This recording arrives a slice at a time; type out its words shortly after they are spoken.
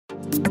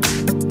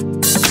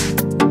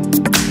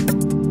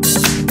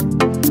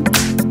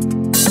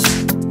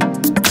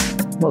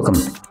Welcome.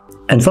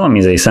 In front of me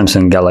is a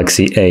Samsung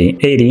Galaxy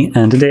A80,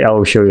 and today I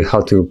will show you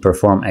how to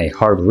perform a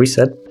hard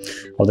reset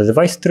of the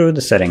device through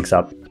the Settings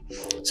app.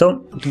 So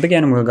to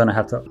begin, we're going to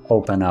have to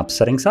open up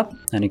Settings app,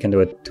 and you can do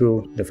it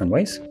two different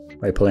ways,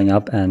 by pulling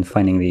up and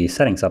finding the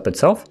Settings app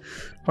itself,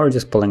 or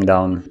just pulling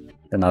down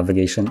the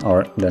navigation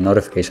or the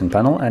notification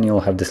panel, and you'll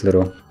have this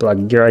little black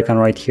gear icon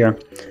right here.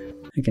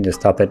 You can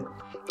just tap it,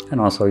 and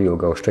also you'll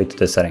go straight to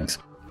the settings.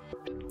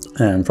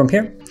 And from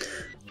here,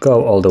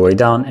 go all the way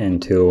down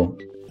into,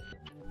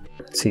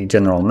 let's see,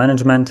 General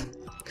Management,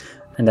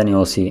 and then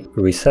you'll see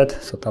Reset,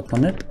 so tap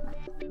on it.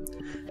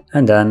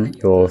 And then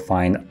you'll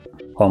find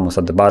almost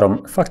at the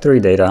bottom, Factory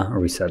Data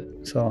Reset.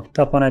 So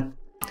tap on it,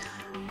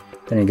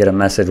 then you get a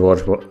message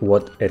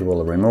what it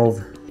will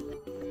remove,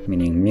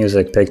 meaning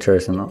music,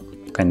 pictures, and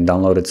kind of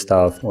downloaded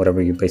stuff,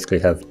 whatever you basically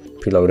have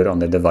preloaded on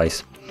the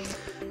device.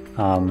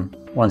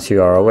 Once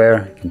you are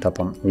aware, you can tap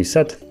on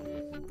Reset,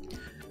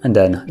 and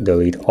then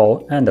delete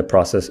all, and the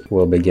process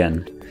will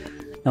begin.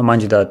 Now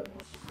mind you that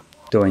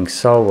doing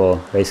so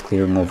will basically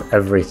remove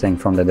everything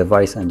from the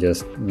device and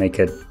just make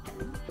it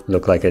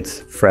look like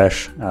it's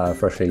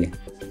freshly,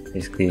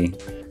 basically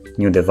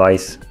new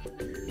device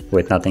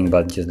with nothing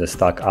but just the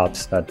stock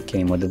apps that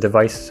came with the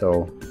device.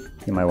 So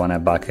you might want to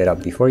back it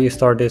up before you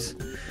start this,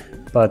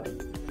 but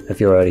if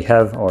you already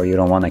have or you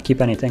don't want to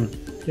keep anything,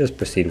 just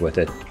proceed with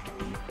it.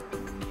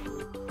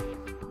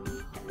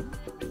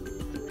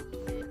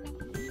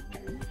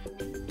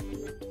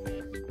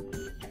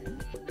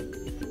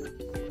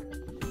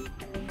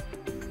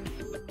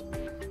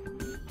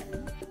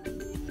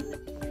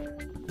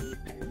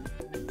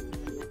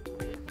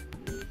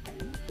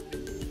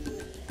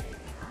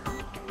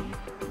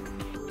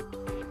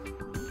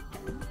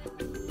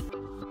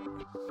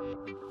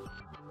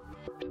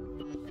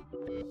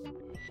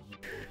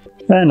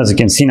 And as you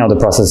can see, now the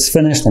process is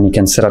finished, and you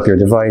can set up your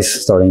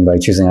device starting by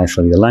choosing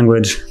actually the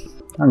language.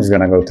 I'm just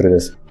gonna go through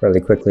this fairly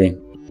quickly.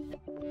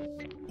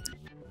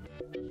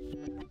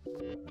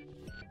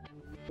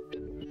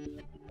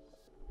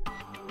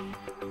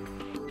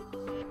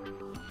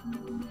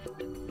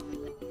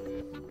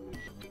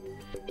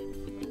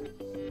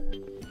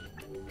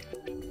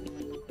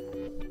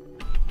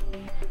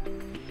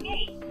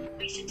 Hey,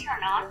 we should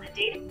turn on the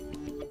data.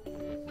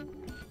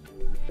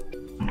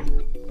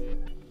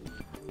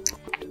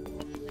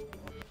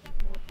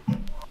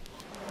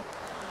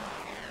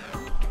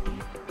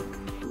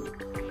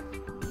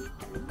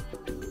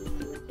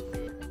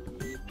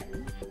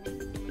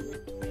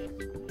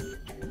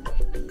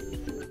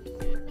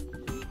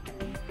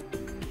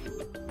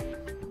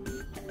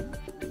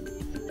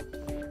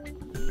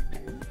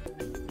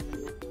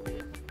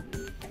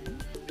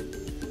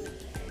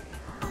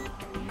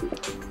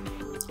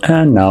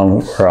 And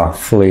now we're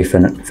fully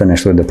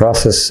finished with the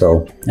process.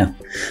 So yeah,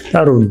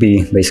 that would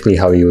be basically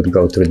how you would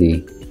go through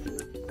the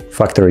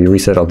factory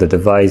reset of the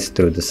device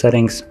through the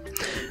settings.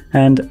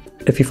 And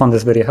if you found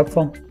this video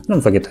helpful, don't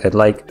forget to hit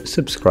like,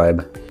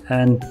 subscribe,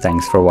 and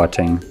thanks for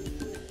watching.